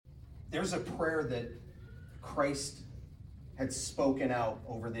There's a prayer that Christ had spoken out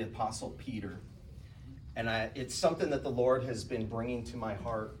over the Apostle Peter. And it's something that the Lord has been bringing to my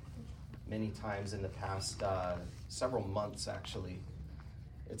heart many times in the past several months, actually.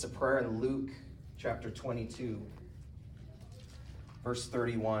 It's a prayer in Luke chapter 22, verse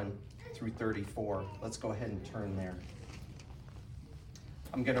 31 through 34. Let's go ahead and turn there.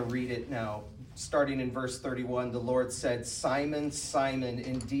 I'm going to read it now. Starting in verse 31, the Lord said, "Simon, Simon,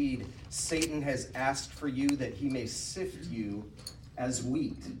 indeed, Satan has asked for you that he may sift you as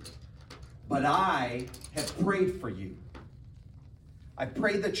wheat. But I have prayed for you. I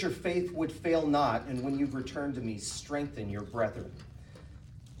pray that your faith would fail not, and when you've returned to me, strengthen your brethren."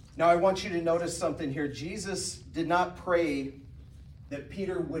 Now, I want you to notice something here. Jesus did not pray that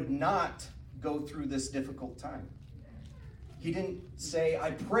Peter would not go through this difficult time. He didn't say,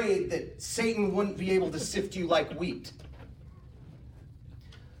 "I prayed that Satan wouldn't be able to sift you like wheat."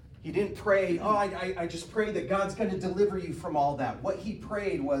 He didn't pray, I just pray that God's going to deliver you from all that. What he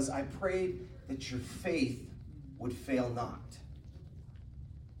prayed was, "I prayed that your faith would fail not."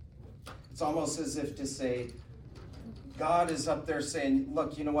 It's almost as if to say, God is up there saying,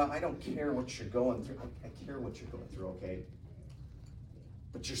 "Look, you know what? I don't care what you're going through. I care what you're going through, okay?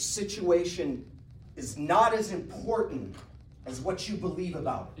 But your situation is not as important as what you believe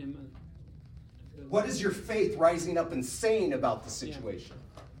about it." Amen. What is your faith rising up and saying about the situation?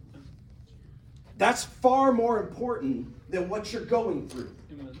 That's far more important than what you're going through.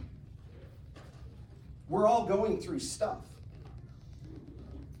 Amen. We're all going through stuff.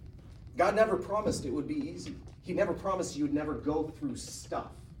 God never promised it would be easy. He never promised you would never go through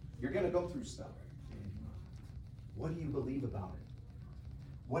stuff. You're going to go through stuff. What do you believe about it?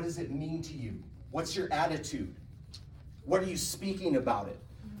 What does it mean to you? What's your attitude? What are you speaking about it?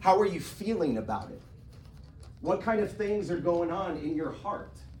 How are you feeling about it? What kind of things are going on in your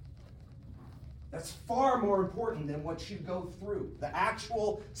heart? That's far more important than what you go through. The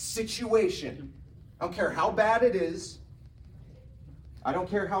actual situation. I don't care how bad it is. I don't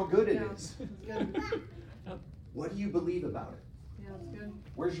care how good it is. Good. What do you believe about it? Yeah, that's good.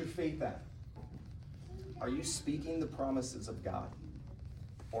 Where's your faith at? Are you speaking the promises of God?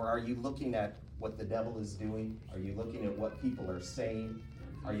 Or are you looking at what the devil is doing? Are you looking at what people are saying?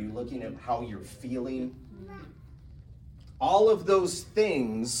 Are you looking at how you're feeling? All of those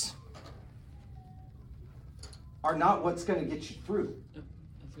things are not what's going to get you through. Yep,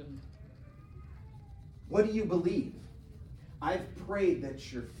 that's good. What do you believe? I've prayed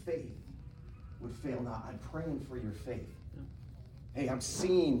that your faith would fail not. I'm praying for your faith. Hey, I'm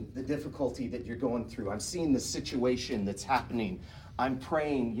seeing the difficulty that you're going through. I'm seeing the situation that's happening. I'm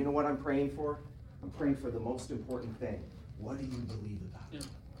praying. You know what I'm praying for? I'm praying for the most important thing. What do you believe about it?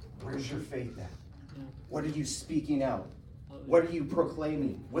 Where's your faith at? What are you speaking out? What are you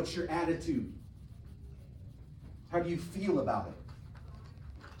proclaiming? What's your attitude? How do you feel about it?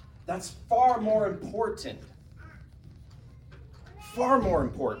 That's far more important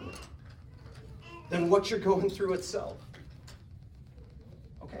than what you're going through itself.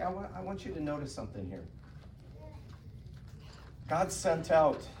 Okay, I want you to notice something here. God sent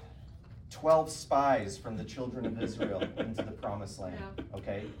out 12 spies from the children of Israel into the promised land.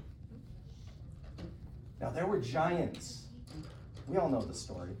 Okay? Now, there were giants. We all know the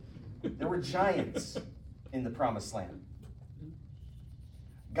story. There were giants in the promised land.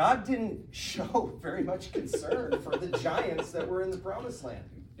 God didn't show very much concern for the giants that were in the promised land.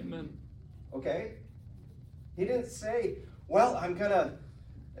 Amen. Okay? He didn't say, well, I'm going to,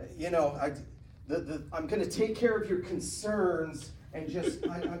 I'm going to take care of your concerns and just,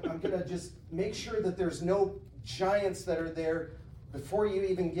 I'm going to just make sure that there's no giants that are there before you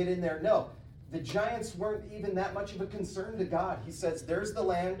even get in there. No, the giants weren't even that much of a concern to God. He says, there's the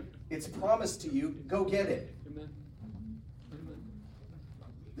land. It's promised to you. Go get it. Amen. Amen.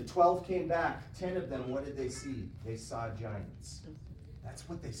 The 12 came back. 10 of them, what did they see? They saw giants. That's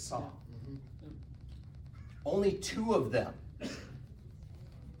what they saw. Only 2 of them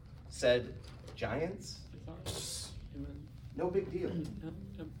said, giants? No big deal.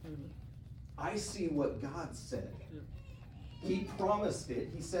 I see what God said. He promised it.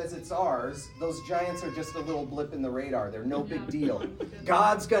 He says it's ours. Those giants are just a little blip in the radar. They're no big deal.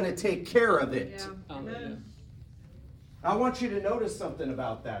 God's going to take care of it. I want you to notice something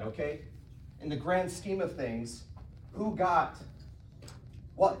about that, okay? In the grand scheme of things, who got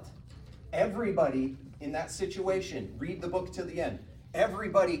what? Everybody in that situation. Read the book to the end.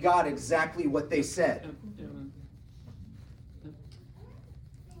 Everybody got exactly what they said.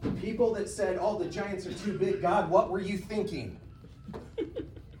 The people that said, oh, the giants are too big, God, what were you thinking?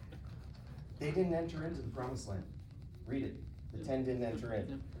 They didn't enter into the promised land. Read it. The 10 didn't enter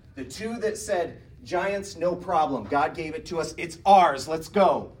in. The two that said, giants, no problem. God gave it to us. It's ours. Let's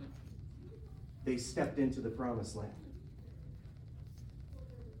go. They stepped into the promised land.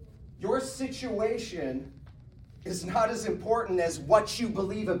 Your situation is not as important as what you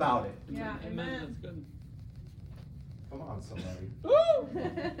believe about it. Yeah, Amen. amen. That's good. Come on, somebody. Woo!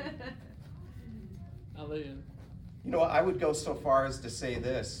 Hallelujah. You know what? I would go so far as to say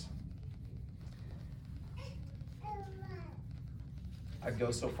this. I'd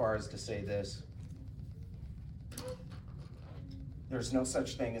go so far as to say this. There's no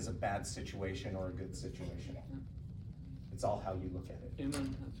such thing as a bad situation or a good situation. It's all how you look at it.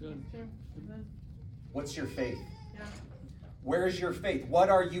 Amen. That's good. Sure. Amen. What's your faith? Yeah. Where's your faith? What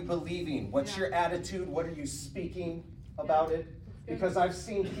are you believing? What's Yeah. your attitude? What are you speaking about it? Because I've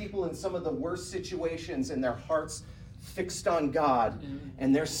seen people in some of the worst situations and their hearts fixed on God,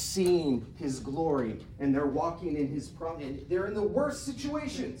 and they're seeing His glory, and they're walking in His promise. And they're in the worst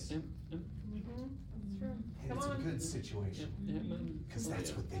situations. Yep. Yep. Mm-hmm. That's true. And Come it's a on. good situation Yep. Amen. because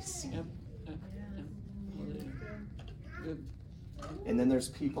that's what they see. Yep. Yep. Yep. Hallelujah. Good. And then there's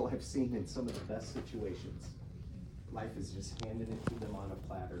people I've seen in some of the best situations. Life is just handing it to them on a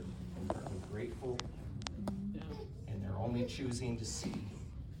platter, and they're ungrateful, Yeah. and they're only choosing to see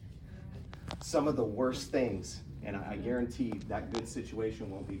some of the worst things. And I guarantee that good situation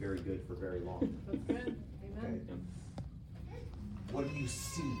won't be very good for very long. That's good. Amen. Okay. What do you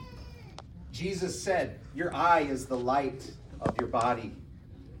see? Jesus said, your eye is the light of your body.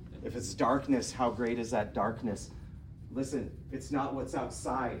 If it's darkness, how great is that darkness? Listen, it's not what's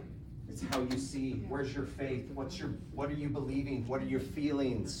outside. It's how you see. Where's your faith? What are you believing? What are your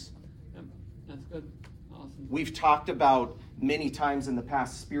feelings? Yep. That's good. Awesome. We've talked about many times in the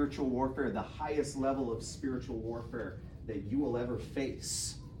past spiritual warfare, the highest level of spiritual warfare that you will ever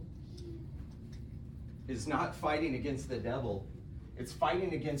face is not fighting against the devil. It's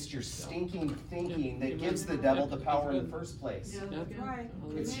fighting against your stinking thinking that gives the devil the power in the first place. Yeah, Yep. that's right.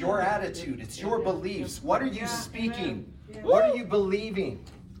 It's Amen. your attitude. It's your beliefs. What are you Yeah, speaking? amen. Yeah. What are you believing?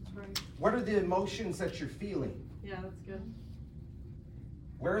 That's right. What are the emotions that you're feeling? Yeah, that's good.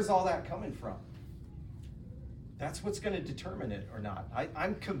 Where is all that coming from? That's what's going to determine it or not.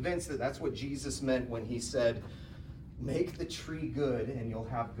 I'm convinced that that's what Jesus meant when He said, make the tree good and you'll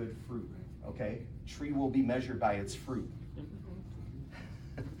have good fruit. Okay? Tree will be measured by its fruit.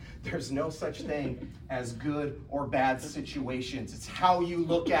 There's no such thing as good or bad situations. It's how you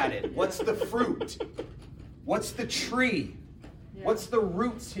look at it. What's the fruit? What's the tree? Yeah. What's the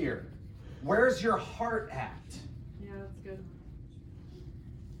roots here? Where's your heart at? Yeah, that's good.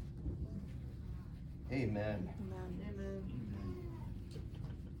 Amen. Amen.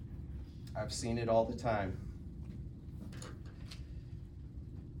 I've seen it all the time.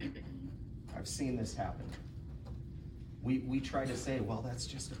 I've seen this happen. We try to say, well, that's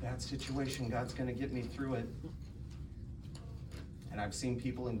just a bad situation. God's going to get me through it. And I've seen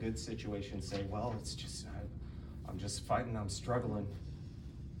people in good situations say, well, it's just, I'm just fighting. I'm struggling.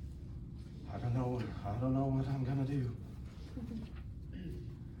 I don't know what I'm going to do.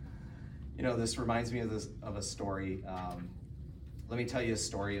 You know, this reminds me of a story. Let me tell you a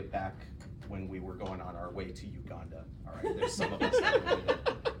story of back when we were going on our way to Uganda. All right, there's some of us that remember that.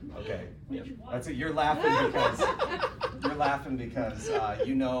 Okay, that's it. You're laughing because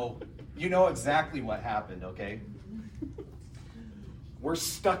you know exactly what happened. Okay, we're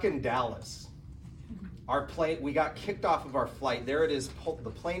stuck in Dallas. Our plane, we got kicked off of our flight. There it is. The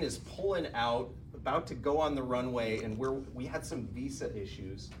plane is pulling out, about to go on the runway, and we had some visa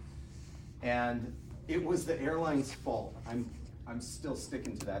issues. And it was the airline's fault. I'm still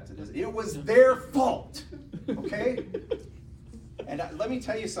sticking to that to this. It was their fault, okay? And let me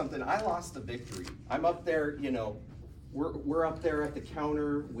tell you something. I lost the victory. I'm up there, you know, we're up there at the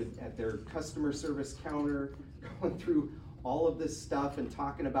counter at their customer service counter, going through all of this stuff and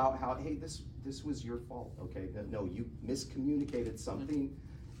talking about how, hey, this was your fault, okay? No, you miscommunicated something,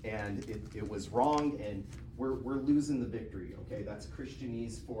 and it was wrong, and we're losing the victory, okay? That's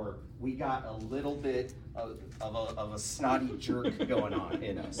Christianese for we got a little bit of a snotty jerk going on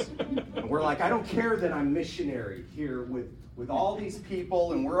in us. And we're like, I don't care that I'm missionary here with all these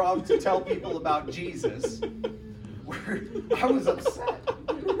people, and we're out to tell people about Jesus. I was upset.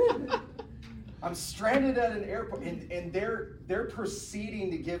 I'm stranded at an airport, and they're proceeding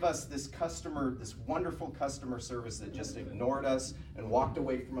to give us this wonderful customer service that just ignored us and walked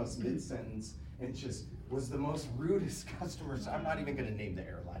away from us mid-sentence and just was the most rudest customer. I'm not even going to name the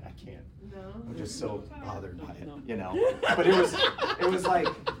airline. I can't. No. I'm just so bothered by it, you know. But it was like,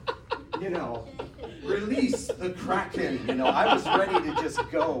 you know, release the Kraken. You know, I was ready to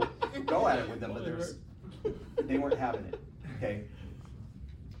just go at it with them, but they weren't having it. Okay.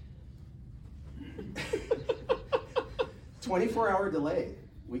 24-hour delay.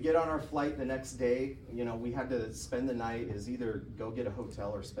 We get on our flight the next day. You know, we had to spend the night, is either go get a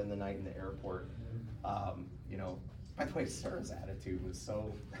hotel or spend the night in the airport. You know, by the way, Sarah's attitude was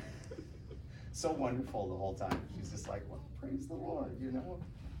so, so wonderful the whole time. She's just like, well, praise the Lord, you know.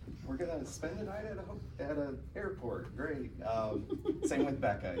 We're gonna spend the night at a airport. Great. Same with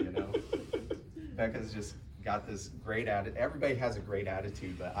Becca, you know. Becca's just got this great attitude. Everybody has a great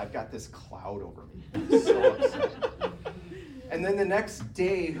attitude, but I've got this cloud over me. I'm so upset. And then the next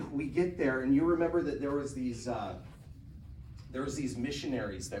day we get there, and you remember that there was these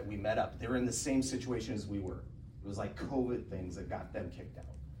missionaries that we met up. They were in the same situation as we were. It was like COVID things that got them kicked out.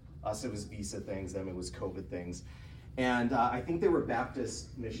 Us, it was visa things. Them, it was COVID things. And I think they were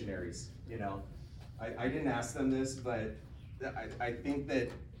Baptist missionaries, you know. I didn't ask them this, but I think that,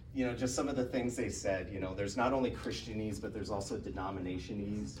 you know, just some of the things they said, you know, there's not only Christianese, but there's also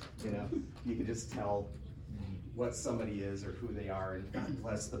denominationese, you know. You can just tell what somebody is or who they are, and God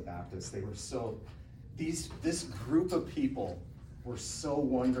bless the Baptists. They were so, this group of people were so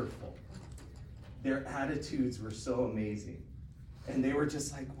wonderful. Their attitudes were so amazing. And they were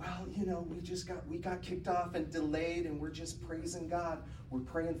just like, well, you know, we got kicked off and delayed, and we're just praising God. We're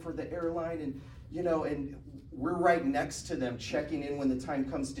praying for the airline, and, you know, and we're right next to them checking in when the time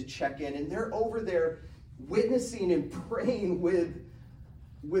comes to check in. And they're over there witnessing and praying with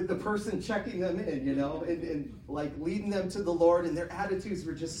the person checking them in, you know, and like leading them to the Lord. And their attitudes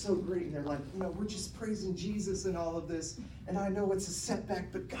were just so great. And they're like, you know, we're just praising Jesus and all of this. And I know it's a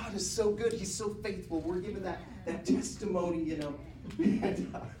setback, but God is so good. He's so faithful. We're giving that testimony, you know.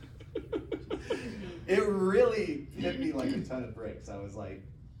 And it really hit me like a ton of bricks. I was like,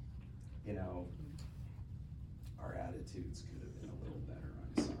 you know, our attitudes could have been a little better.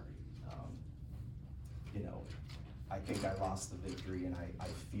 I'm sorry. You know, I think I lost the victory, and I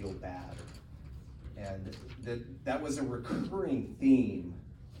feel bad. And that was a recurring theme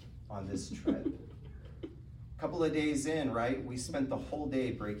on this trip. A couple of days in, right, we spent the whole day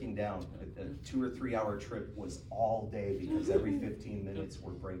breaking down. A 2 or 3 hour trip was all day, because every 15 minutes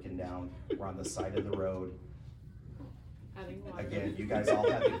we're breaking down. We're on the side of the road. Again, you guys all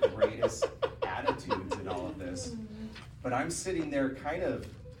have the greatest attitudes in all of this. But I'm sitting there kind of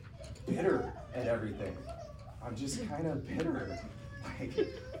bitter at everything. I'm just kind of bitter. Like,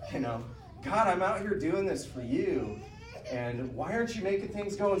 you know, God, I'm out here doing this for you. And why aren't you making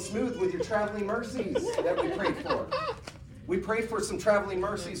things going smooth with your traveling mercies that we prayed for? We prayed for some traveling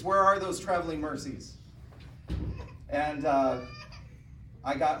mercies. Where are those traveling mercies? And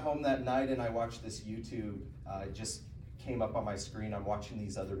I got home that night and I watched this YouTube. It just came up on my screen. I'm watching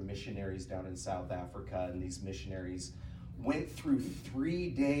these other missionaries down in South Africa, and these missionaries went through 3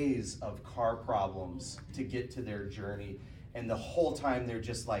 days of car problems to get to their journey. And the whole time they're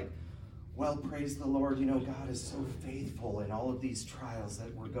just like, well, praise the Lord, you know, God is so faithful in all of these trials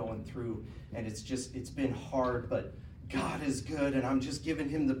that we're going through. And it's been hard, but God is good, and I'm just giving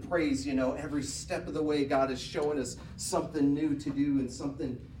him the praise, you know. Every step of the way, God is showing us something new to do, and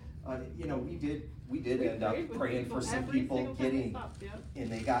something, you know, we did end up praying for some people getting,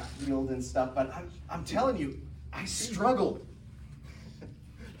 and they got healed and stuff. But I'm telling you, I struggled.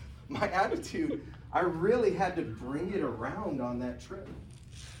 My attitude, I really had to bring it around on that trip,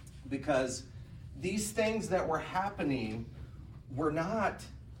 because these things that were happening were not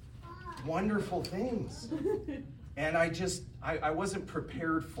wonderful things. And I wasn't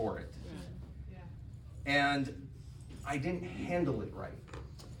prepared for it. Yeah. And I didn't handle it right.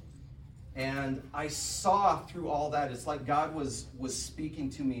 And I saw through all that, it's like God was speaking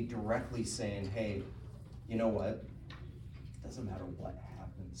to me directly, saying, hey, you know what? It doesn't matter what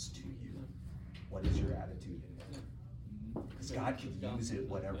happens to you. What is your attitude in it? Because God could use it,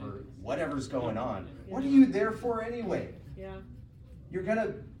 whatever's going on. What are you there for anyway? Yeah. You're going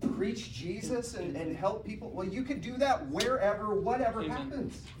to preach Jesus and help people? Well, you could do that wherever, whatever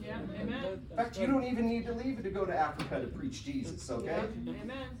happens. Yeah. Amen. In fact, you don't even need to leave to go to Africa to preach Jesus, okay? Yeah.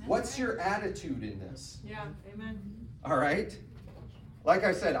 Amen. What's your attitude in this? Yeah. Amen. All right? Like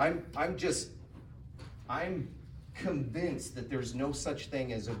I said, I'm convinced that there's no such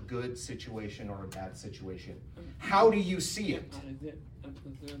thing as a good situation or a bad situation. How do you see it?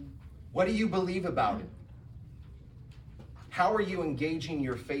 What do you believe about it? How are you engaging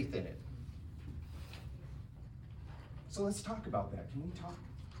your faith in it? So let's talk about that. Can we talk?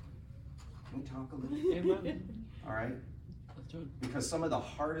 Can we talk a little? Amen. All right? Because some of the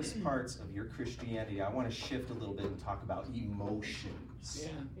hardest parts of your Christianity, I want to shift a little bit and talk about emotions. Yeah.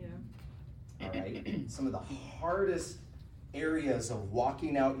 All right? Some of the hardest areas of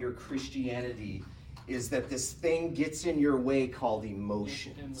walking out your Christianity is that this thing gets in your way called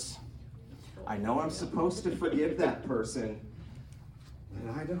emotions. I know I'm supposed to forgive that person,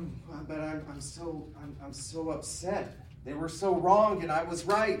 but I don't. But I'm so upset. They were so wrong, and I was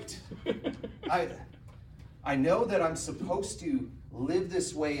right. I know that I'm supposed to live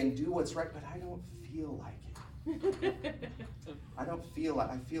this way and do what's right, but I don't feel like it. I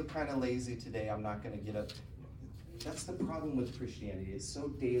feel kind of lazy today. I'm not going to get up. That's the problem with Christianity. It's so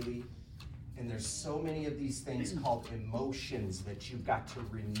daily, and there's so many of these things called emotions that you've got to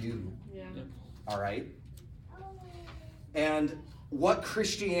renew. Yeah. All right? And what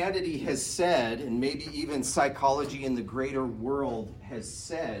Christianity has said, and maybe even psychology in the greater world has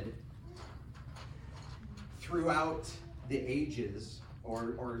said throughout the ages,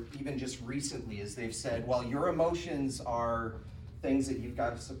 or even just recently, is they've said, well, your emotions are things that you've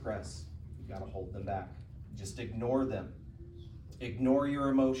got to suppress. You've got to hold them back. Just ignore them. Ignore your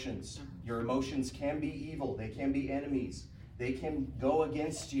emotions. Your emotions can be evil. They can be enemies. They can go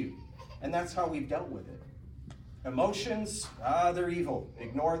against you. And that's how we've dealt with it. Emotions, they're evil.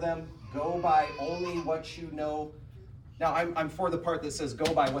 Ignore them. Go by only what you know. Now, I'm for the part that says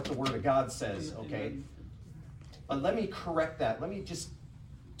go by what the Word of God says, okay? But let me correct that. Let me just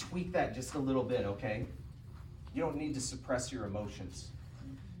tweak that just a little bit, okay? You don't need to suppress your emotions.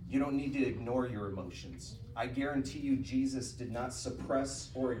 You don't need to ignore your emotions. I guarantee you Jesus did not suppress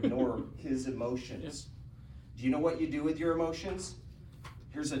or ignore his emotions. Do you know what you do with your emotions?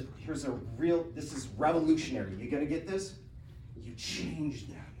 Here's a real, this is revolutionary. You gonna get this? You change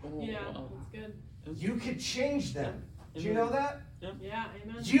them. Yeah, that's good. You could change them. Do you know that? Yeah,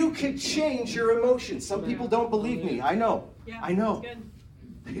 amen. You could change your emotions. Some people don't believe me. I know. Yeah, I know. that's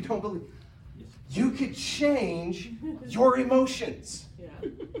good. They don't believe. You could change your emotions. Yeah.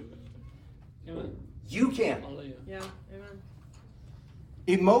 Amen. You can. Hallelujah. Yeah, amen.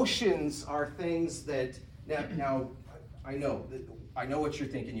 Emotions are things that now I know what you're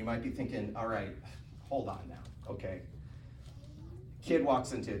thinking. You might be thinking, all right, hold on now. Okay. Kid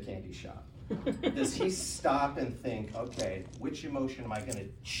walks into a candy shop. Does he stop and think, okay, which emotion am I going to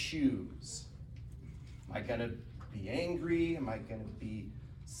choose? Am I going to be angry? Am I going to be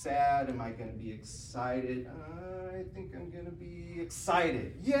sad? Am I going to be excited? I think I'm going to be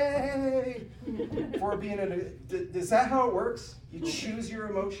excited. Yay! For being is that how it works? You choose your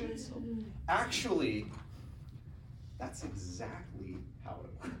emotions? Actually, that's exactly how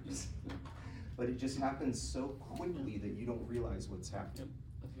it works. But it just happens so quickly that you don't realize what's happening.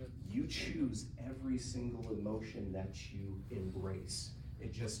 You choose every single emotion that you embrace.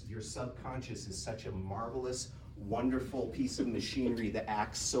 Your subconscious is such a marvelous, wonderful piece of machinery that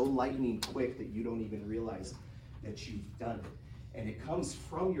acts so lightning quick that you don't even realize that you've done it. And it comes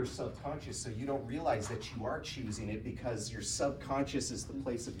from your subconscious, so you don't realize that you are choosing it because your subconscious is the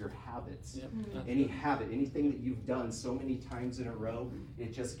place of your habits. Any habit, anything that you've done so many times in a row,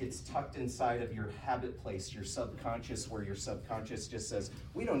 it just gets tucked inside of your habit place, your subconscious, where your subconscious just says,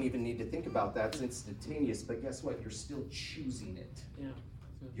 we don't even need to think about that, it's instantaneous, but guess what? You're still choosing it. Yeah.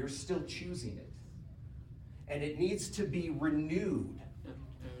 You're still choosing it. And it needs to be renewed.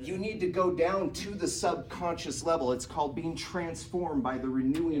 You need to go down to the subconscious level. It's called being transformed by the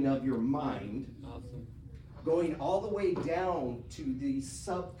renewing of your mind. Awesome. Going all the way down to the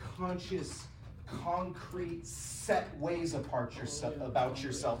subconscious, concrete, set ways about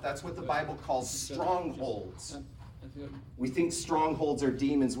yourself. That's what the Bible calls strongholds. That's good. We think strongholds are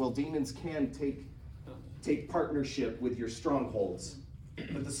demons. Well, demons can take partnership with your strongholds.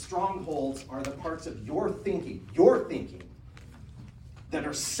 But the strongholds are the parts of your thinking, that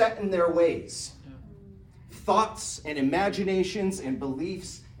are set in their ways. Thoughts and imaginations and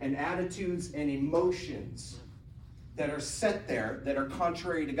beliefs and attitudes and emotions that are set there that are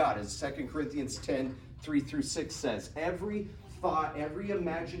contrary to God. As 2 Corinthians 10, 3-6 says, every thought, every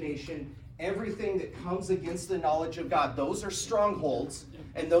imagination, everything that comes against the knowledge of God, those are strongholds,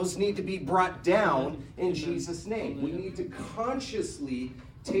 and those need to be brought down in Jesus' name. We need to consciously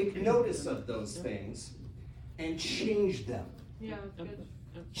take notice of those things and change them. Yeah, that's good.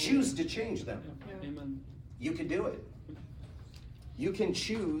 Choose to change them. Yeah. Amen. You can do it. You can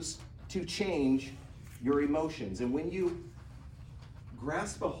choose to change your emotions. And when you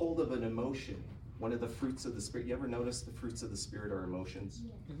grasp a hold of an emotion, one of the fruits of the Spirit, you ever notice the fruits of the Spirit are emotions?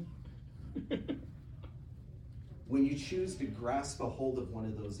 When you choose to grasp a hold of one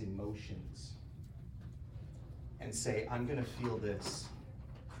of those emotions and say, I'm going to feel this,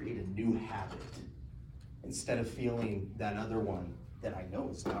 create a new habit, instead of feeling that other one that I know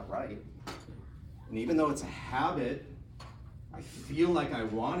is not right. And even though it's a habit, I feel like I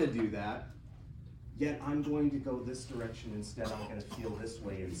want to do that, yet I'm going to go this direction instead. I'm going to feel this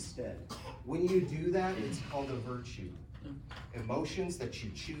way instead. When you do that, it's called a virtue. Emotions that you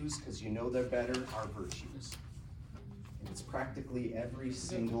choose because you know they're better are virtues. And it's practically every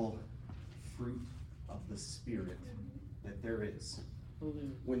single fruit of the Spirit that there is.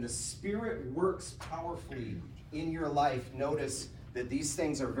 When the Spirit works powerfully in your life, notice that these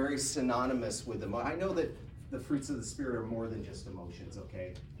things are very synonymous with them. I know that the fruits of the Spirit are more than just emotions,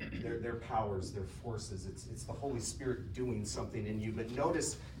 okay? They're powers, they're forces. It's the Holy Spirit doing something in you. But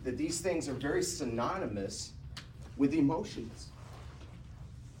notice that these things are very synonymous with emotions.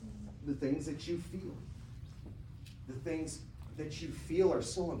 The things that you feel. The things that you feel are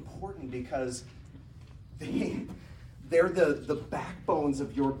so important because they're the backbones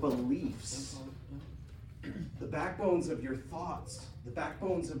of your beliefs. The backbones of your thoughts. The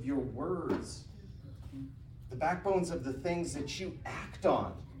backbones of your words. The backbones of the things that you act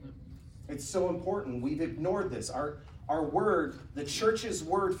on. It's so important. We've ignored this. Our word, the church's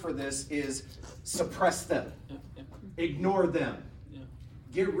word for this is suppress them. Ignore them.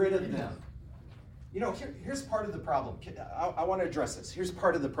 Get rid of them. You know, here's part of the problem. I want to address this. Here's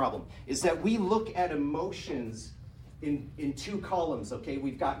part of the problem, is that we look at emotions in two columns, okay?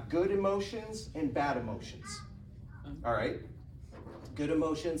 We've got good emotions and bad emotions. All right? Good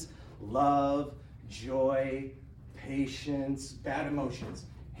emotions, love, joy, patience. Bad emotions,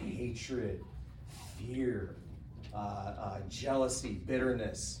 hatred, fear, jealousy,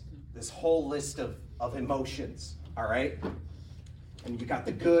 bitterness. This whole list of emotions, all right? And you got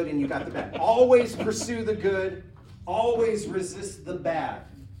the good and you got the bad. Always pursue the good. Always resist the bad.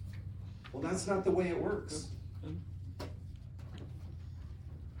 Well, that's not the way it works.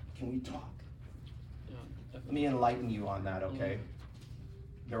 Can we talk? Let me enlighten you on that, okay?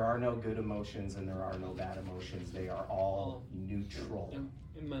 There are no good emotions and there are no bad emotions. They are all neutral.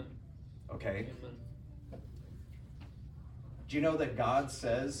 Amen. Okay? Amen. Do you know that God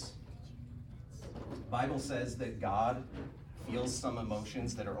says, the Bible says that God feels some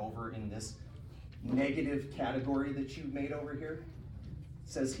emotions that are over in this negative category that you made over here?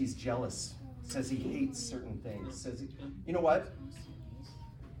 It says he's jealous. It says he hates certain things. It says you know what?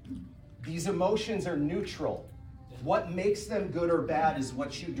 These emotions are neutral. What makes them good or bad is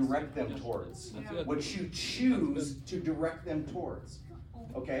what you direct them towards. What you choose to direct them towards.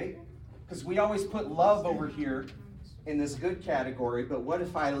 Okay? Because we always put love over here in this good category, but what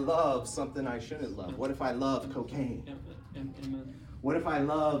if I love something I shouldn't love? What if I love cocaine? What if I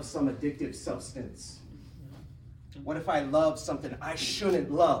love some addictive substance? What if I love something I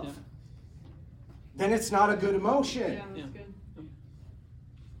shouldn't love? Then it's not a good emotion. Yeah, that's good.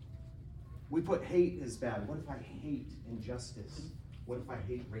 We put hate as bad. What if I hate injustice? What if I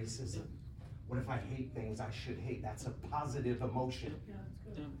hate racism? What if I hate things I should hate? That's a positive emotion. Yeah,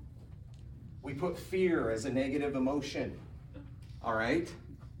 that's good. We put fear as a negative emotion. All right?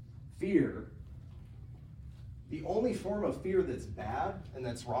 Fear. The only form of fear that's bad and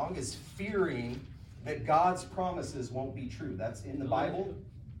that's wrong is fearing that God's promises won't be true. That's in the Bible.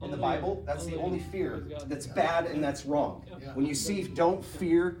 In the Bible, that's the only fear that's bad and that's wrong. When you see don't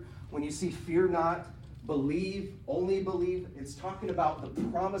fear, when you see fear not, believe, only believe, it's talking about the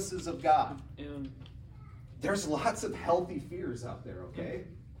promises of God. There's lots of healthy fears out there, okay?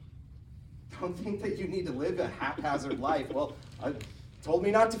 Don't think that you need to live a haphazard life. Well, told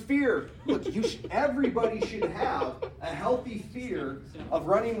me not to fear. Look, everybody should have a healthy fear of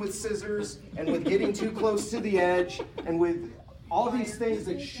running with scissors and with getting too close to the edge and with all these things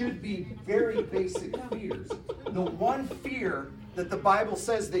that should be very basic fears. The one fear that the Bible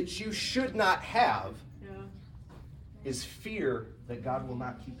says that you should not have is fear that God will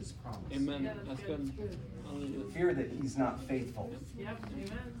not keep his promise. Amen. Yeah, That's good. good. Hallelujah. Fear that he's not faithful. Yep,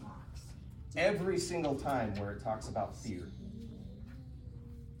 amen. Every single time where it talks about fear,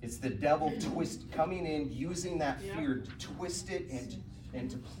 it's the devil coming in, using that fear to twist it and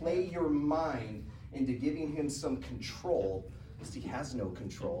to play your mind into giving him some control, because he has no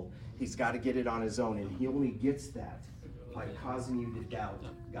control. He's got to get it on his own, and he only gets that by causing you to doubt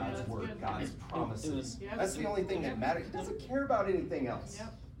God's word, God's promises. That's the only thing that matters. He doesn't care about anything else.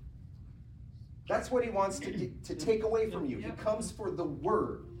 Yep. That's what he wants to take away from you. He comes for the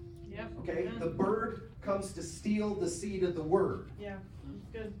word. Yep. Okay? Amen. The bird comes to steal the seed of the word. Yeah, that's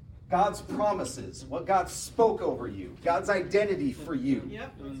good. God's promises, what God spoke over you, God's identity for you.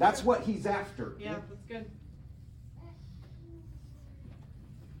 Yep. That's what he's after. Yeah, that's good.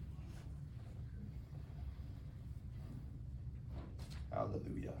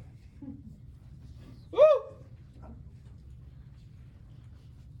 Hallelujah. Woo!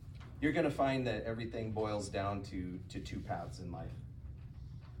 You're going to find that everything boils down to two paths in life.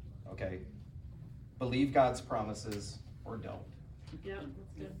 Okay? Believe God's promises or don't. Yeah,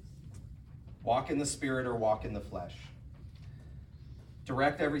 that's good. Walk in the Spirit or walk in the flesh.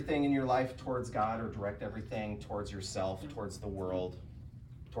 direct everything in your life towards God, or direct everything towards yourself, towards the world,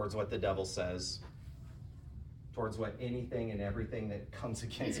 towards what the devil says, towards what anything and everything that comes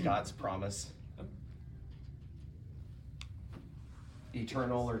against God's promise.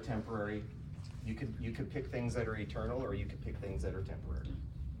 Eternal or temporary. You could pick things that are eternal, or you could pick things that are temporary.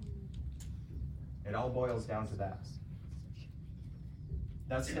 It all boils down to that.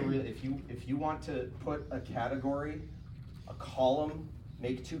 That's the real. If you want to put a category, a column,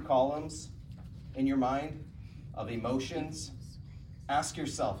 make 2 columns in your mind of emotions, ask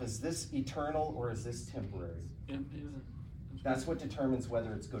yourself, is this eternal or is this temporary? That's what determines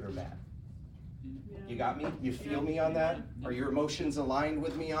whether it's good or bad. You got me? You feel me on that? Are your emotions aligned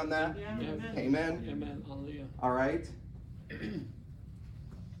with me on that? Yeah. Amen? Amen. Hallelujah. All right?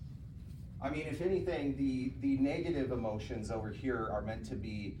 I mean, if anything, the negative emotions over here are meant to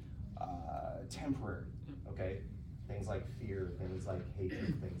be temporary, okay? Things like fear, things like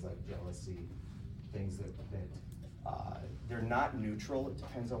hatred, things like jealousy, things that they're not neutral. It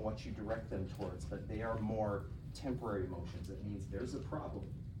depends on what you direct them towards, but they are more temporary emotions. It means there's a problem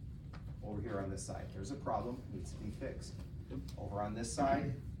over here on this side. There's a problem, needs to be fixed. Over on this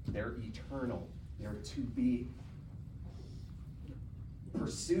side, they're eternal. They're to be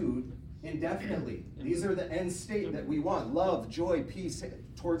pursued indefinitely. These are the end state that we want. Love, joy, peace,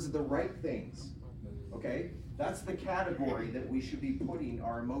 towards the right things. Okay? That's the category that we should be putting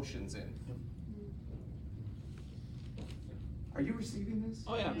our emotions in. Are you receiving this?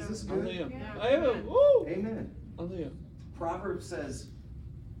 Oh yeah. Is this good? Hallelujah. Yeah. I am. Woo! Amen. Hallelujah. Proverbs says,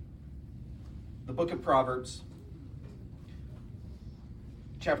 the book of Proverbs,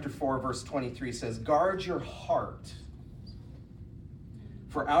 chapter 4, verse 23 says, guard your heart,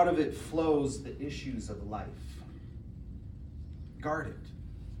 for out of it flows the issues of life. Guard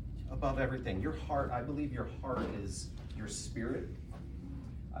it above everything. Your heart, I believe your heart is your spirit.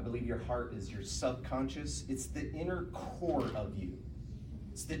 I believe your heart is your subconscious. It's the inner core of you.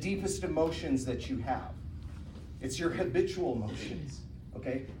 It's the deepest emotions that you have. It's your habitual emotions,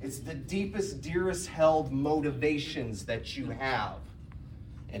 okay? It's the deepest, dearest held motivations that you have.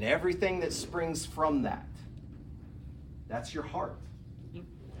 And everything that springs from that, that's your heart.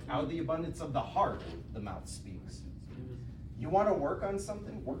 Out of the abundance of the heart, the mouth speaks. You want to work on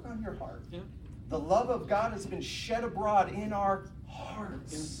something? Work on your heart. Yeah. The love of God has been shed abroad in our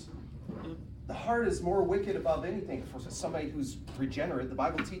hearts. The heart is more wicked above anything for somebody who's regenerate. The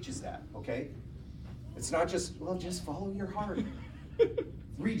Bible teaches that, okay? It's not just, well, just follow your heart.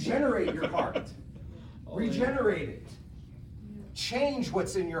 Regenerate your heart. Regenerate it. Change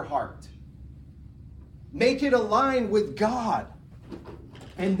what's in your heart. Make it align with God.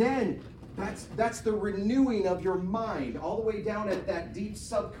 And then that's the renewing of your mind all the way down at that deep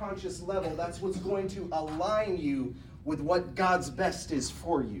subconscious level. That's what's going to align you with what God's best is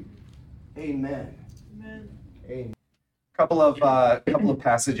for you. Amen. Amen. Amen. Couple of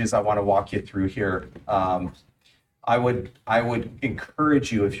passages I want to walk you through here. I would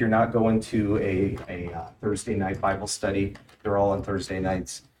encourage you, if you're not going to a Thursday night Bible study, they're all on Thursday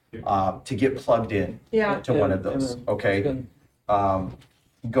nights, to get plugged in to one of those. Okay.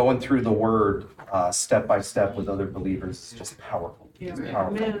 Going through the Word step by step with other believers is just powerful. It's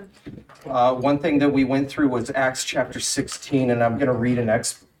powerful. Amen. One thing that we went through was Acts chapter 16, and I'm going to read an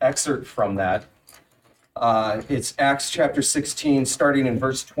excerpt from that. It's Acts chapter 16, starting in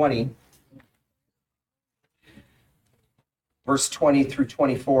verse 20. Verse 20 through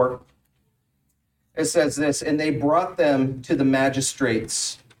 24. It says this, and they brought them to the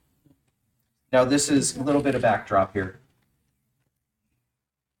magistrates. Now, this is a little bit of backdrop here.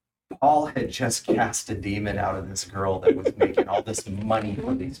 Paul had just cast a demon out of this girl that was making all this money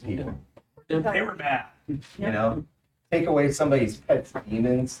for these people. They were mad. You know, take away somebody's pet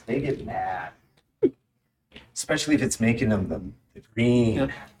demons, they get mad. Especially if it's making them the green.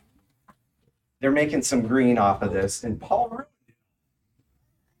 Yep. They're making some green off of this, and Paul ruined it.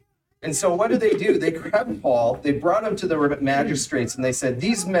 And so what do? They grabbed Paul, they brought him to the magistrates, and they said,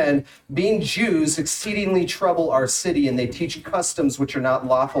 these men, being Jews, exceedingly trouble our city, and they teach customs which are not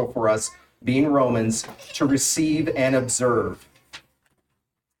lawful for us, being Romans, to receive and observe.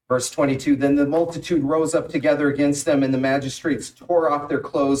 Verse 22, then the multitude rose up together against them, and the magistrates tore off their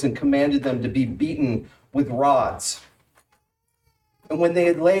clothes and commanded them to be beaten with rods. And when they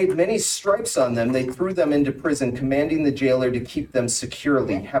had laid many stripes on them, they threw them into prison, commanding the jailer to keep them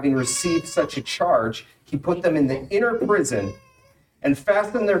securely. Having received such a charge, he put them in the inner prison and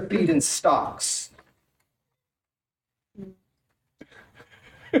fastened their feet in stocks.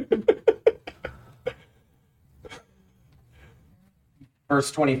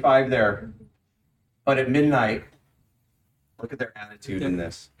 Verse 25 there. But at midnight, Look at their attitude in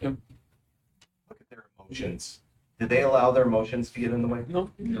this. Yep. Look at their emotions. Did they allow their emotions to get in the way? No.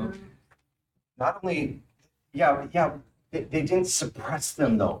 No. Not only, they didn't suppress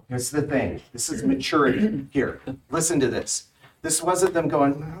them though. Here's the thing. This is maturity. Here, listen to this. This wasn't them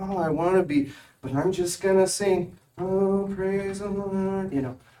going, oh, I want to be, but I'm just gonna sing, oh, praise the Lord. You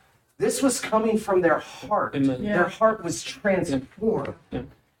know, this was coming from their heart. Amen. Yeah. Their heart was transformed. Yeah.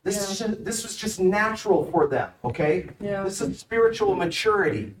 This was just natural for them. Okay. Yeah. This is spiritual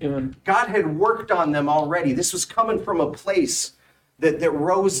maturity. Amen. God had worked on them already. This was coming from a place that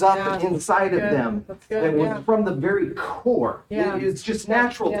rose up Yeah. inside of Good. them. That's good, That was yeah. from the very core. Yeah. It's just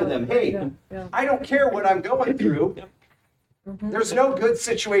natural to them. Hey, Yeah. I don't care what I'm going through. There's no good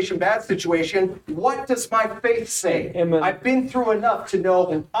situation, bad situation. What does my faith say? Amen. I've been through enough to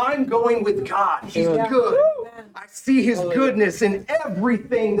know I'm going with God. He's Amen. good. Amen. I see his Hallelujah. goodness in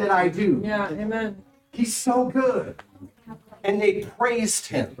everything that I do. Yeah. Amen. He's so good. And they praised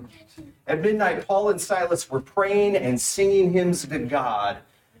him. At midnight, Paul and Silas were praying and singing hymns to God,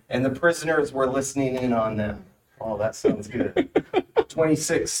 and the prisoners were listening in on them. Oh, that sounds good.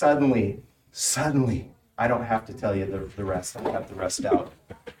 26, suddenly, I don't have to tell you the rest. I have the rest out.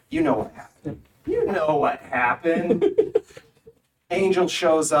 You know what happened. You know what happened. Angel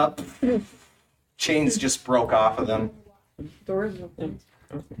shows up. Chains just broke off of them. Doors open.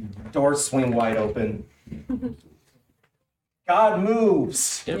 Doors swing wide open. God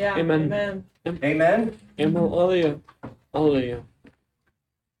moves. Yep. Yeah. Amen. Amen. Amen. Amen. Hallelujah. Hallelujah.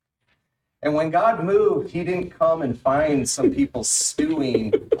 And when God moved, he didn't come and find some people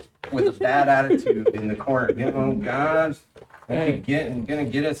stewing with a bad attitude in the corner. You know, God, gonna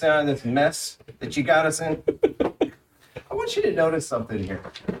get us out of this mess that you got us in. I want you to notice something here.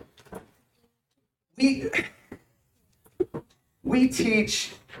 We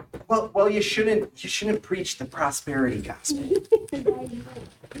teach, well, you shouldn't preach the prosperity gospel.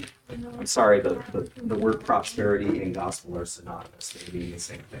 I'm sorry, the word prosperity and gospel are synonymous. They mean the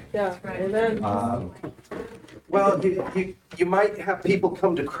same thing. Yeah. Amen. Well, you might have people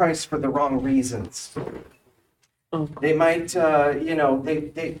come to Christ for the wrong reasons. Oh. They might,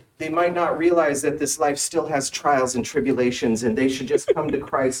 they might not realize that this life still has trials and tribulations, and they should just come to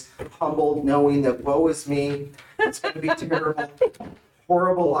Christ humbled, knowing that woe is me. It's going to be terrible,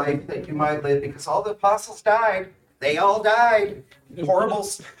 horrible life that you might live because all the apostles died. They all died. Horrible,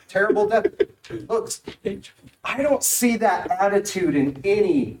 terrible death. Look, I don't see that attitude in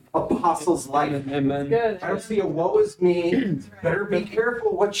any apostle's life. Amen. Good. I don't see a woe is me. Better be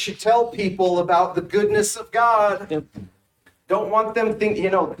careful what you tell people about the goodness of God. Yep. Don't want them think,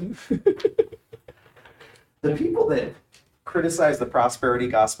 the people that criticize the prosperity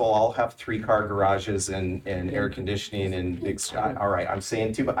gospel all have 3-car garages and air conditioning and big sky. All right, I'm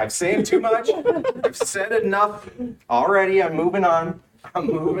saying too much. I'm saying too much. I've said enough already. I'm moving on.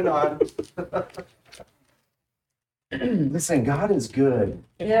 Listen, God is good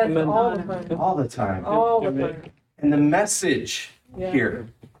Yes. Amen. All the time. all the time. All the Amen. time. And the message Yeah. here,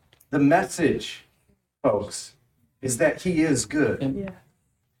 the message, folks, is that he is good. Yeah.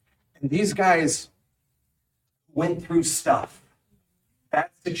 And these guys went through stuff, bad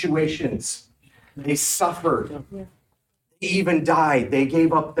situations. They suffered. Yeah. They even died. They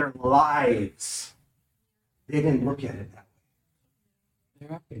gave up their lives. They didn't look at it that way. They're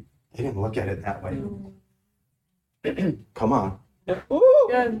happy. They didn't look at it that way. Come on. Yep. Ooh.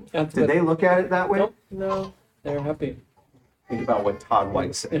 Good. That's Did good. they look at it that way? Nope. No. They're happy. Think about what Todd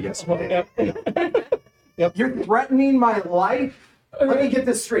White said yesterday. Yep. You're threatening my life? Let me get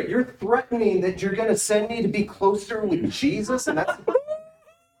this straight. You're threatening that you're going to send me to be closer with Jesus? And that's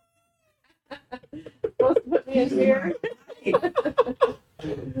Supposed to put me in here.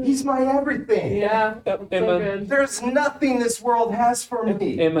 he's my everything. Yeah. Yep. That's so Amen. good. There's nothing this world has for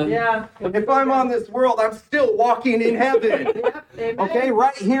me. Amen. Yeah. If I'm on this world, I'm still walking in heaven. Yep. Amen. Okay,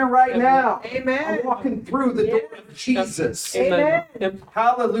 right here, right now. Amen. I'm walking through the door of Jesus. Amen. Amen. Yep.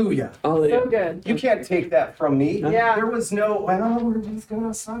 Hallelujah. So Hallelujah. good. You can't take that from me. Yeah. There was no, well, we're just going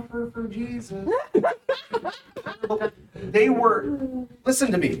to suffer for Jesus. They were,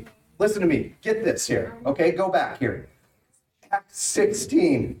 listen to me. Get this here. Okay, go back here. Acts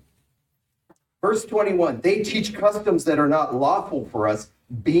 16, verse 21. They teach customs that are not lawful for us,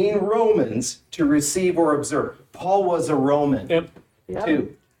 being Romans, to receive or observe. Paul was a Roman, Yep. Yep.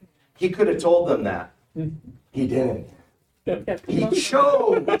 too. He could have told them that. He didn't. Yep. He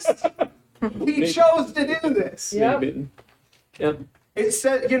chose. He chose to do this. Yep. Yep. It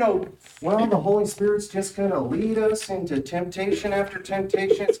said, well, the Holy Spirit's just going to lead us into temptation after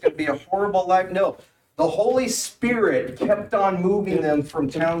temptation. It's going to be a horrible life. No, the Holy Spirit kept on moving them from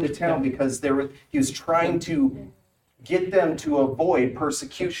town to town because he was trying to get them to avoid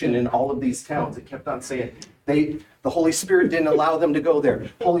persecution in all of these towns. It kept on saying the Holy Spirit didn't allow them to go there.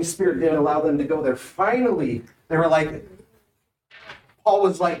 Holy Spirit didn't allow them to go there. Finally, they were like, Paul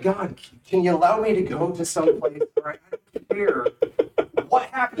was like, God, can you allow me to go to some place where I don't care what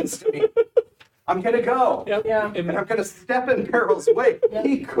happens to me? I'm going to go. Yep. Yeah. And I'm going to step in Peril's way. Yep.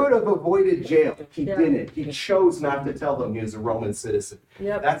 He could have avoided jail. He Yeah. didn't. He chose not to tell them he was a Roman citizen.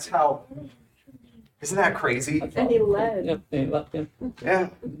 Yep. That's how, isn't that crazy? And he led. Yep. They left him. Yeah.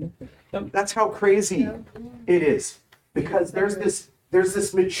 That's how crazy it is. Because there's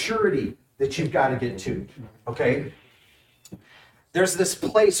this maturity that you've got to get to. Okay? There's this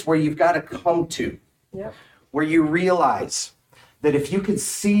place where you've got to come to, Yep. where you realize that if you could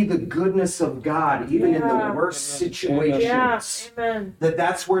see the goodness of God, even in the Yeah. worst Yeah. situations, Amen.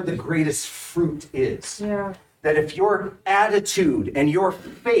 that's where the greatest fruit is. Yeah. That if your attitude and your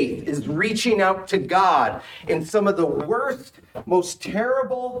faith is reaching out to God in some of the worst, most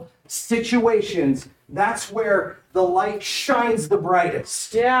terrible situations, that's where the light shines the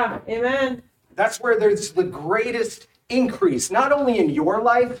brightest. Yeah. Amen. That's where there's the greatest increase, not only in your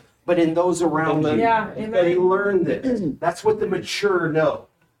life, but in those around you. Yeah. They Amen. learn this. That's what the mature know.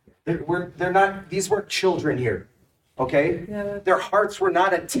 They're not, these weren't children here, okay? Yeah. That's, Their hearts were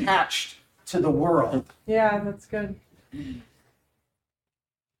not attached to the world. yeah. That's good.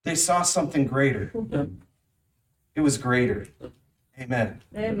 They saw something greater. Yep. It was greater. Amen.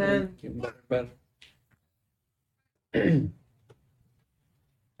 Amen. Better.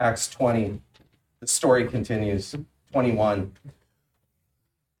 Acts 20, the story continues. 21,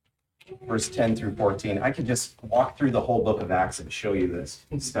 verse 10 through 14. I could just walk through the whole book of Acts and show you this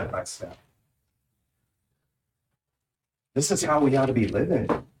step by step. This is how we ought to be living.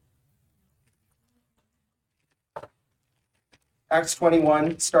 Acts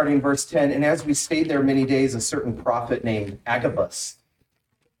 21, starting verse 10. And as we stayed there many days, a certain prophet named Agabus.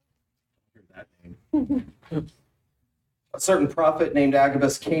 Hear that name. A certain prophet named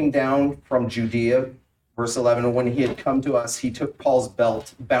Agabus came down from Judea. Verse 11, and when he had come to us, he took Paul's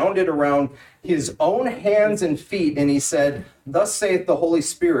belt, bound it around his own hands and feet, and he said, thus saith the Holy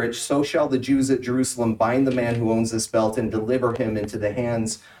Spirit, so shall the Jews at Jerusalem bind the man who owns this belt and deliver him into the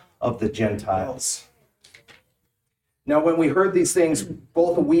hands of the Gentiles. Now, when we heard these things,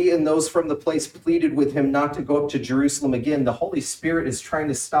 both we and those from the place pleaded with him not to go up to Jerusalem again. The Holy Spirit is trying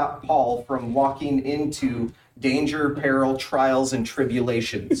to stop Paul from walking into danger, peril, trials, and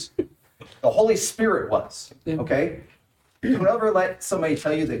tribulations. The Holy Spirit was, okay? Don't ever let somebody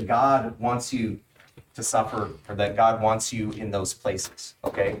tell you that God wants you to suffer or that God wants you in those places,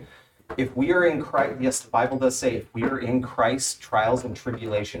 okay? If we are in Christ, yes, the Bible does say if we are in Christ, trials and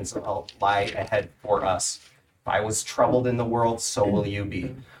tribulations will lie ahead for us. If I was troubled in the world, so will you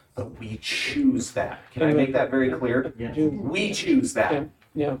be. But we choose that. Can I make that very clear? We choose that.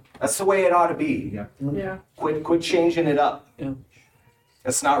 Yeah. That's the way it ought to be. Yeah. Quit changing it up. Yeah.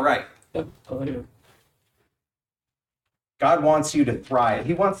 That's not right. Yep. Oh, yeah. God wants you to thrive.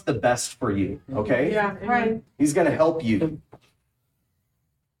 He wants the best for you, okay? Yeah. Amen. He's going to help you.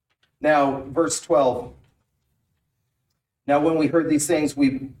 Now, verse 12. Now, when we heard these things,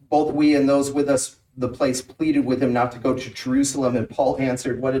 both we and those with us, the place pleaded with him not to go to Jerusalem. And Paul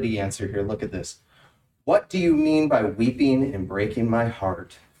answered, what did he answer here? Look at this. What do you mean by weeping and breaking my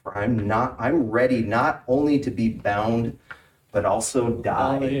heart? For I'm ready not only to be bound, but also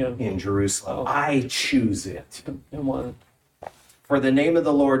die in Jerusalem. I choose it. For the name of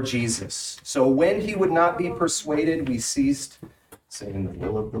the Lord Jesus. So when he would not be persuaded, we ceased, saying the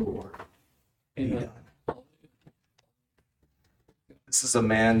will of the Lord be done. This is a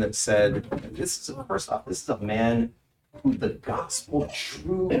man that said, first off, this is a man who the gospel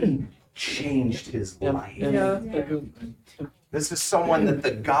truly changed his life. Yeah. This is someone that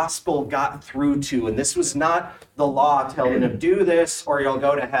the gospel got through to, and this was not the law telling him, do this or you'll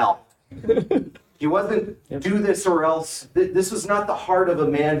go to hell. He wasn't do this or else. This was not the heart of a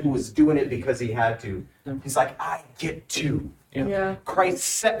man who was doing it because he had to. He's like, I get to. Yeah. Christ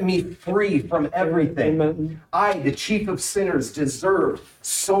set me free from everything. Amen. I, the chief of sinners, deserved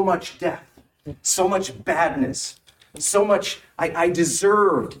so much death, so much badness, so much. I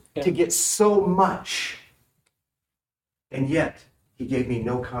deserved to get so much. And yet, he gave me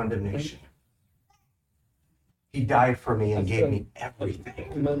no condemnation. He died for me and gave me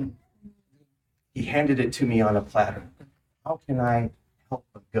everything. Amen. He handed it to me on a platter. How can I help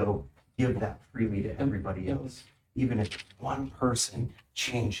but go give that freely to everybody else? Even if one person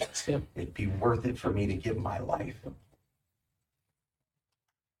changes, it'd be worth it for me to give my life. And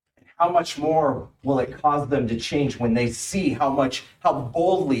how much more will it cause them to change when they see how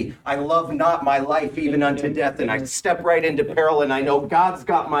boldly I love not my life even unto death, and I step right into peril and I know God's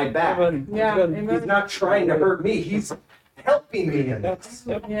got my back. Amen. Yeah, Good. amen. He's not trying to hurt me. He's helping me in this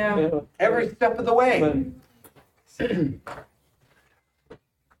Yeah. every step of the way. Amen.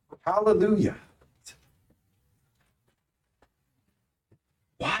 Hallelujah.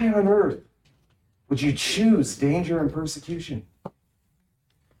 Why on earth would you choose danger and persecution?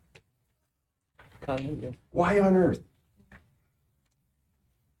 Hallelujah. Why on earth?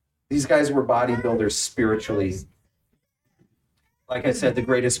 These guys were bodybuilders spiritually. Like I said, the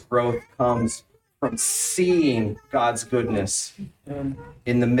greatest growth comes from seeing God's goodness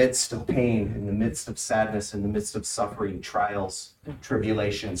in the midst of pain, in the midst of sadness, in the midst of suffering, trials,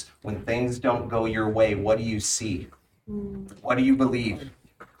 tribulations. When things don't go your way, what do you see? What do you believe?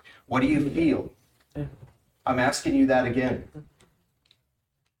 What do you feel? I'm asking you that again.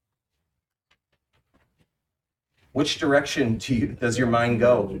 Which direction does your mind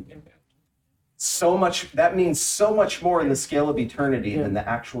go? So much, that means so much more in the scale of eternity than the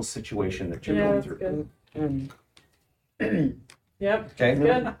actual situation that you're Yeah, going that's through. good. Yep. Okay?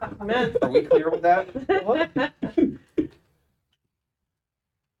 Good. Amen. Are we clear with that?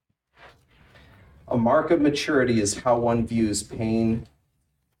 A mark of maturity is how one views pain,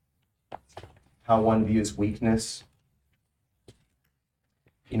 how one views weakness.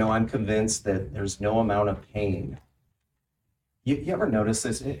 You know, I'm convinced that there's no amount of pain. You ever notice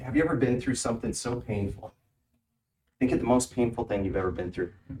this? Have you ever been through something so painful? Think of the most painful thing you've ever been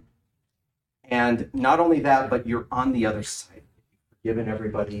through. And not only that, but you're on the other side. You've forgiven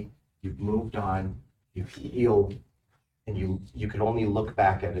everybody, you've moved on, you've healed, and you could only look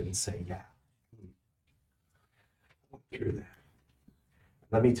back at it and say, yeah, I went through that.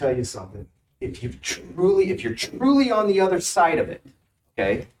 Let me tell you something. If you're truly on the other side of it,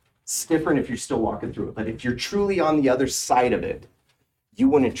 okay? It's different if you're still walking through it, but if you're truly on the other side of it, you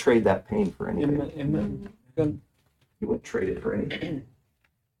wouldn't trade that pain for anything. Amen. Good. You wouldn't trade it for anything.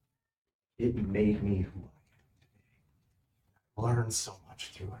 It made me who I am. I learned so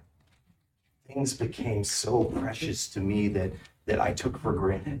much through it. Things became so precious to me that I took for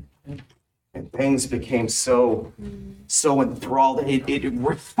granted. And things became so enthralled. It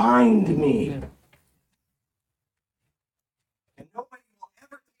refined me. And nobody will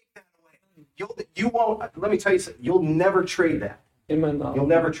ever take that away. You won't, let me tell you something, you'll never trade that. Amen. You'll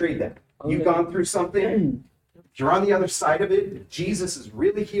never trade that. You've gone through something. If you're on the other side of it, if Jesus has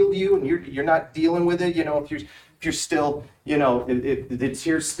really healed you and you're not dealing with it, you know, if you're still, you know, if the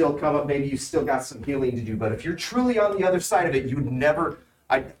tears still come up, maybe you still got some healing to do. But if you're truly on the other side of it, you would never,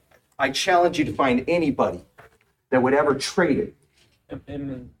 I challenge you to find anybody that would ever trade it.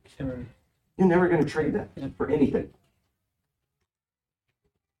 Amen. Amen. You're never going to trade that for anything.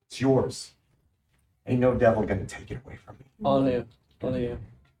 It's yours. Ain't no devil going to take it away from you. Hallelujah. Hallelujah.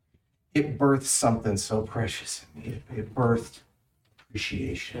 It birthed something so precious in me. It birthed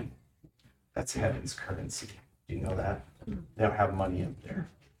appreciation. That's heaven's currency. Do you know that? They don't have money up there.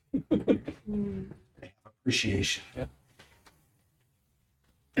 They have appreciation. Yeah.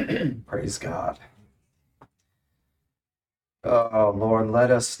 Praise God. Oh, Lord,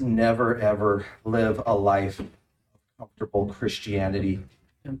 let us never, ever live a life of comfortable Christianity.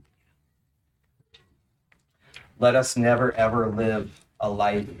 Yeah. Let us never, ever live a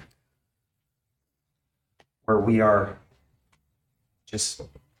life where we are just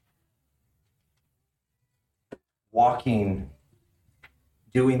walking,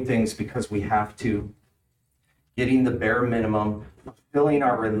 doing things because we have to, getting the bare minimum, fulfilling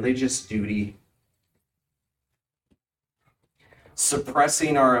our religious duty,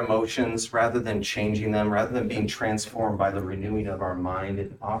 suppressing our emotions rather than changing them, rather than being transformed by the renewing of our mind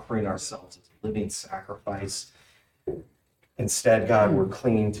and offering ourselves as a living sacrifice. Instead, God, we're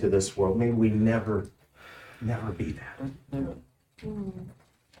clinging to this world. May we never be that. Amen.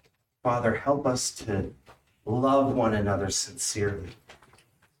 Father, help us to love one another sincerely.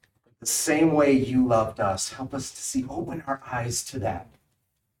 The same way you loved us, help us to see, open our eyes to that.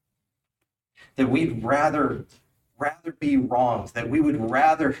 That we'd rather be wronged, that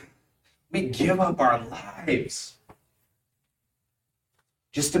we'd give up our lives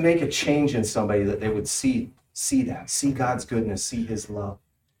just to make a change in somebody, that they would see that, see God's goodness, see his love.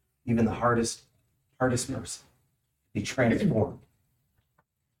 Even the hardest person be transformed.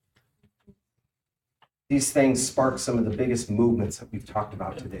 These things spark some of the biggest movements that we've talked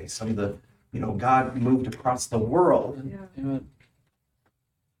about today. Some of the, God moved across the world. Yeah. Amen.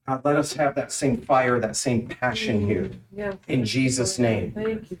 God, let us have that same fire, that same passion here. Yeah. In Jesus' name.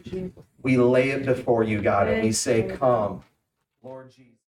 Thank you, Jesus. We lay it before you, God, and we say, Thank you. come, Lord Jesus.